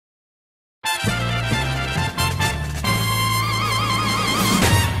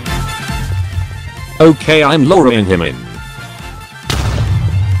Okay, I'm luring him in.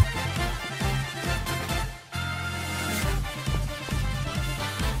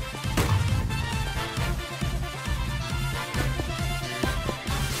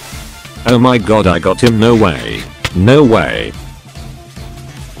 Oh my god, I got him. No way. No way.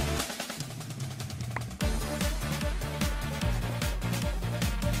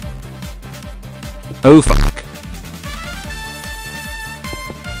 Oh fuck.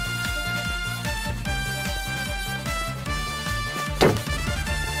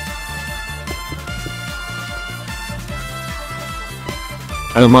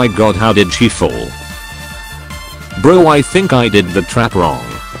 Oh my god, how did she fall? Bro, I think I did the trap wrong.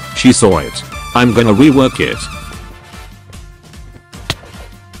 She saw it. I'm gonna rework it.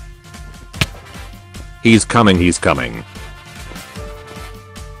 He's coming, he's coming.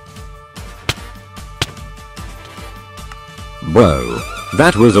 Bro,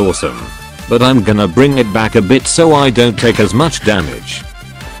 that was awesome. But I'm gonna bring it back a bit so I don't take as much damage.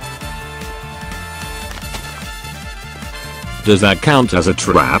 Does that count as a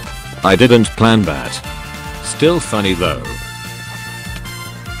trap? I didn't plan that. Still funny though.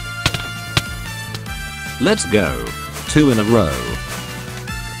 Let's go. 2 in a row.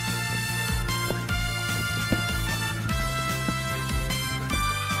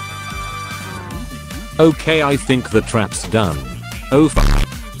 Okay, I think the trap's done. Oh fuck.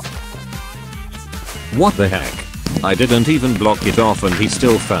 What the heck? I didn't even block it off and he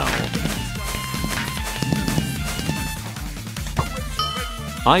still fell.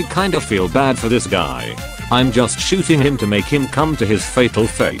 I kinda feel bad for this guy. I'm just shooting him to make him come to his fatal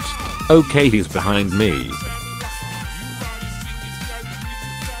fate. Okay, he's behind me.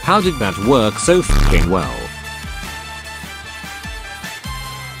 How did that work so fucking well?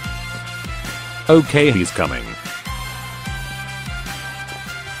 Okay, he's coming.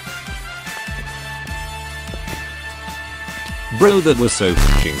 Bro, that was so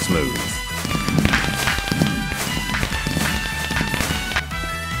fucking smooth.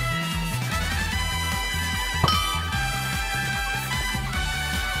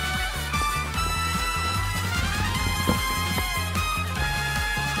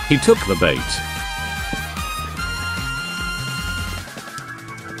 He took the bait.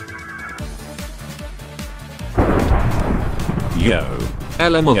 Yo.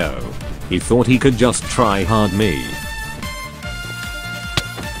 LMO. He thought he could just try hard me.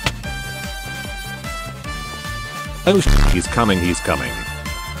 Oh shit, he's coming, he's coming.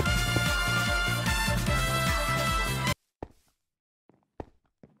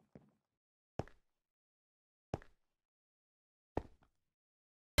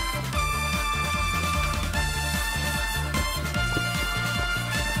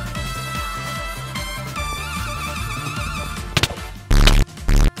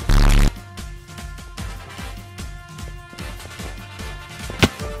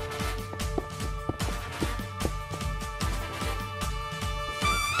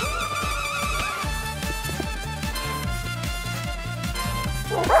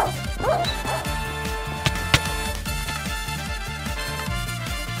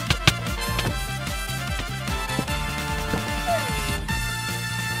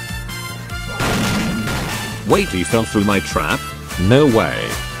 Wait, he fell through my trap? No way.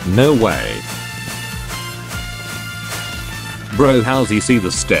 No way. Bro, how's he see the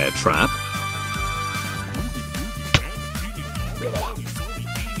stair trap?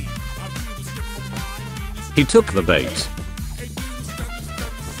 He took the bait.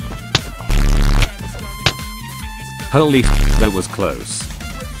 Holy f, that was close.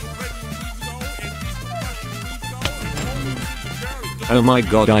 Oh my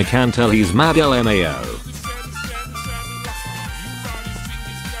god, I can tell he's mad LMAO.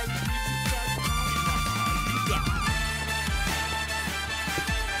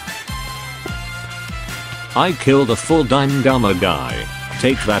 I killed a full dime gamma guy.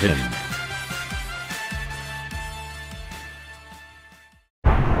 Take that in.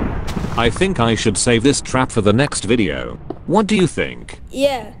 I think I should save this trap for the next video. What do you think?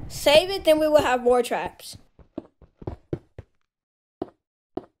 Yeah, save it, then we will have more traps.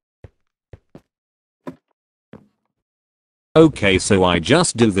 Okay, so I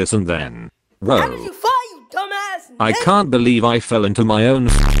just do this and then. How did Whoa. you fall, you dumbass? I can't believe I fell into my own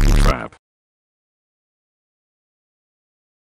trap.